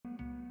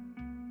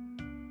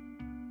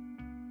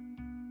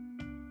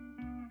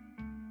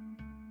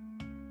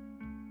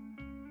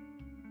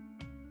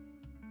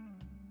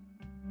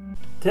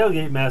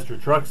TailGate Master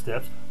Truck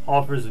Steps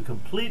offers a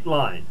complete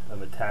line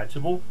of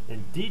attachable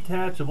and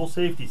detachable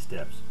safety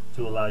steps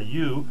to allow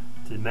you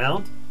to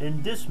mount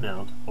and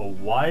dismount a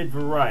wide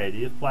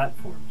variety of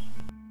platforms.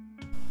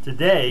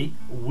 Today,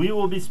 we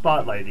will be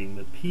spotlighting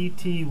the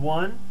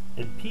PT1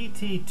 and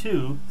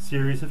PT2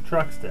 series of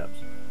truck steps.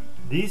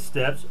 These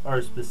steps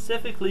are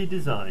specifically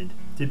designed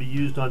to be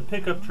used on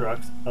pickup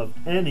trucks of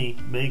any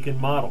make and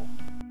model.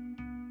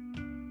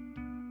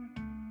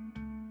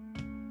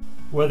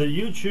 Whether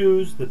you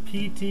choose the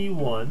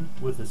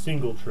PT1 with a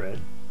single tread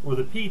or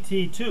the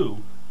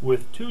PT2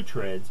 with 2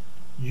 treads,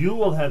 you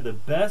will have the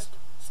best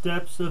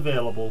steps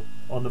available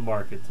on the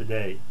market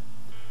today.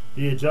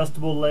 The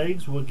adjustable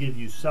legs will give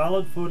you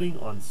solid footing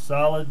on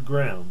solid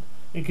ground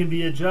and can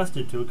be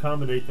adjusted to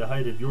accommodate the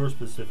height of your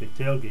specific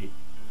tailgate.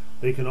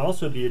 They can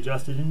also be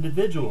adjusted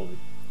individually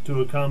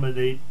to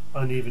accommodate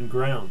uneven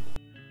ground.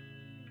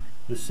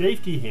 The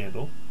safety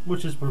handle,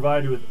 which is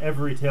provided with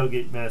every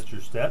TailGate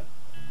Master step,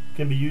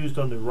 can be used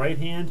on the right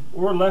hand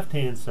or left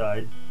hand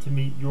side to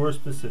meet your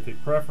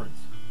specific preference.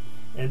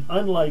 And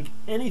unlike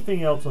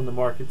anything else on the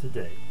market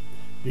today,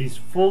 these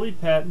fully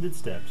patented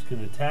steps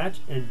can attach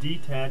and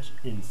detach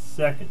in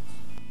seconds.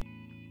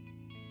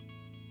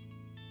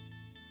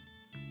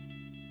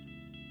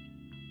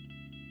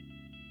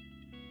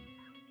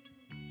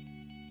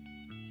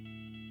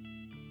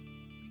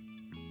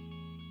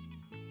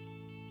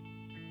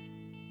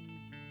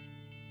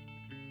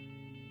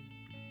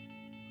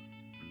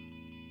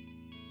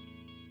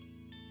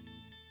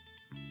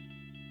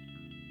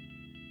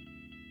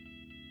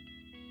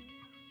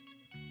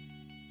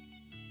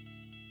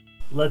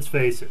 Let's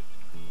face it,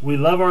 we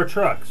love our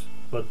trucks,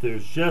 but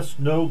there's just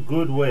no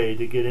good way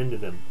to get into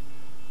them.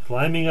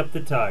 Climbing up the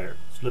tire,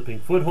 slipping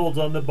footholds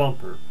on the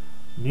bumper,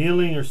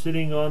 kneeling or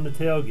sitting on the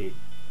tailgate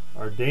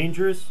are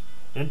dangerous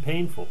and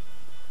painful.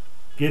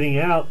 Getting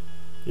out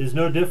is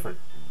no different.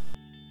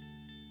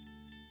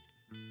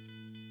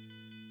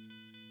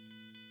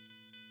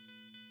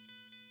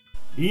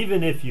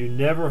 Even if you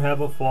never have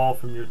a fall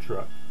from your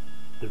truck,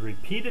 the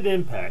repeated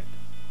impact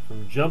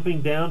from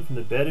jumping down from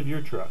the bed of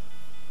your truck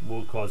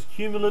will cause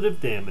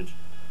cumulative damage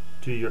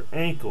to your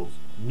ankles,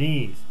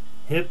 knees,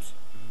 hips,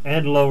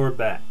 and lower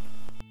back.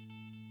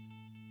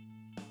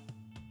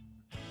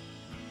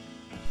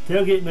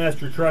 TailGate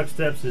Master Truck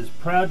Steps is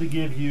proud to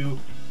give you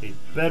a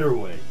better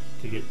way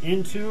to get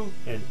into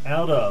and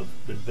out of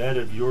the bed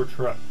of your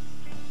truck.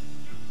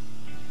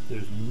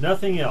 There's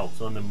nothing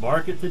else on the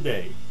market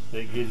today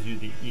that gives you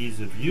the ease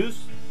of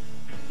use,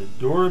 the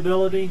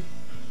durability,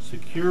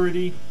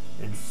 security,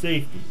 and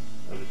safety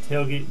of a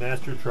TailGate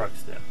Master Truck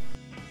Step.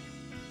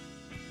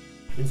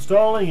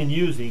 Installing and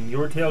using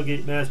your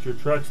TailGate Master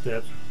Truck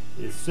Steps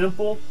is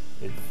simple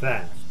and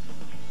fast.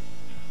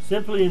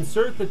 Simply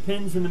insert the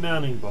pins in the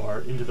mounting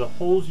bar into the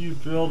holes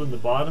you've drilled in the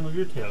bottom of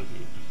your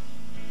tailgate.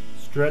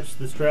 Stretch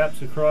the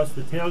straps across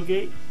the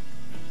tailgate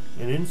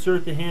and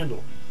insert the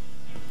handle.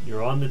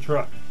 You're on the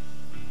truck.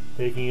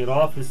 Taking it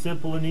off is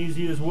simple and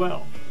easy as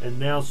well, and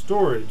now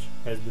storage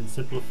has been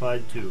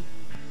simplified too.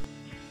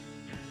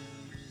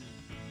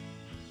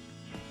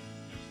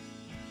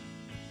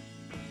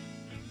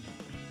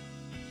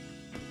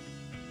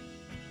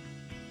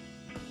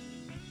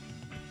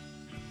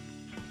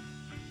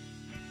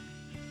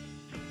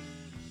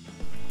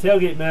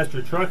 TailGate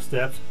Master Truck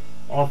Steps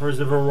offers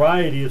a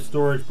variety of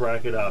storage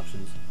bracket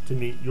options to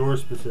meet your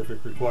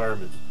specific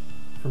requirements.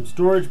 From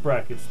storage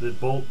brackets that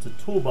bolt to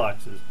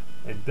toolboxes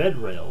and bed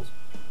rails,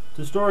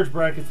 to storage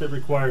brackets that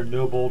require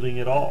no bolting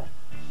at all.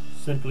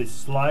 Simply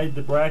slide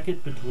the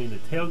bracket between the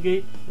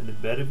tailgate and the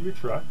bed of your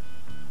truck,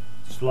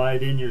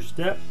 slide in your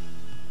step,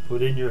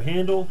 put in your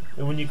handle,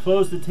 and when you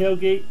close the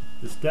tailgate,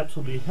 the steps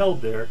will be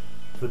held there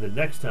for the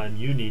next time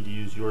you need to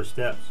use your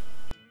steps.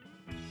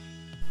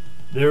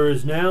 There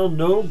is now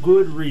no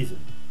good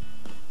reason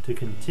to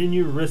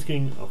continue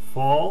risking a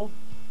fall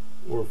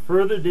or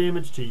further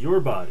damage to your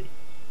body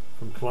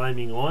from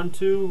climbing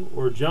onto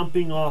or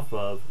jumping off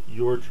of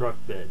your truck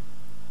bed.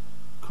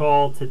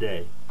 Call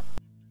today.